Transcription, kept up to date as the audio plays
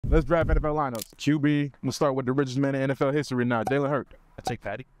Let's draft NFL lineups. QB, we'll start with the richest man in NFL history now, Jalen Hurts. I take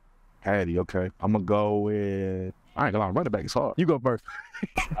Patty. Patty, okay. I'm going to go with, I ain't gonna lie, running back is hard. You go first.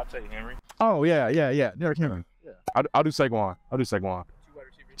 I'll take Henry. Oh, yeah. Derrick Henry. Yeah. I'll do Saquon.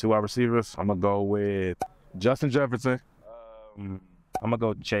 Two wide receivers. I'm going to go with Justin Jefferson. I'm going to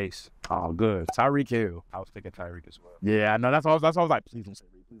go Chase. Oh, good. Tyreek Hill. I was thinking Tyreek as well. Yeah, I know. That's what I was like, please don't say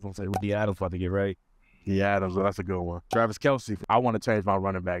Reed. Please don't say Reed. The Adams about to get right. Yeah, that's a good one. Travis Kelce. I want to change my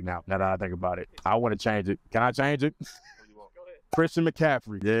running back now that I think about it. I want to change it. Can I change it? Christian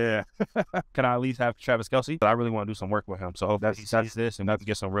McCaffrey. Yeah. Can I at least have Travis Kelce? But I really want to do some work with him. So hopefully he sees this and I can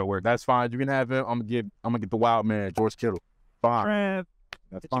get some real work. That's fine. You can have him. I'm gonna get the wild man, George Kittle. Fine. Trav,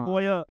 That's get fine. your boy up.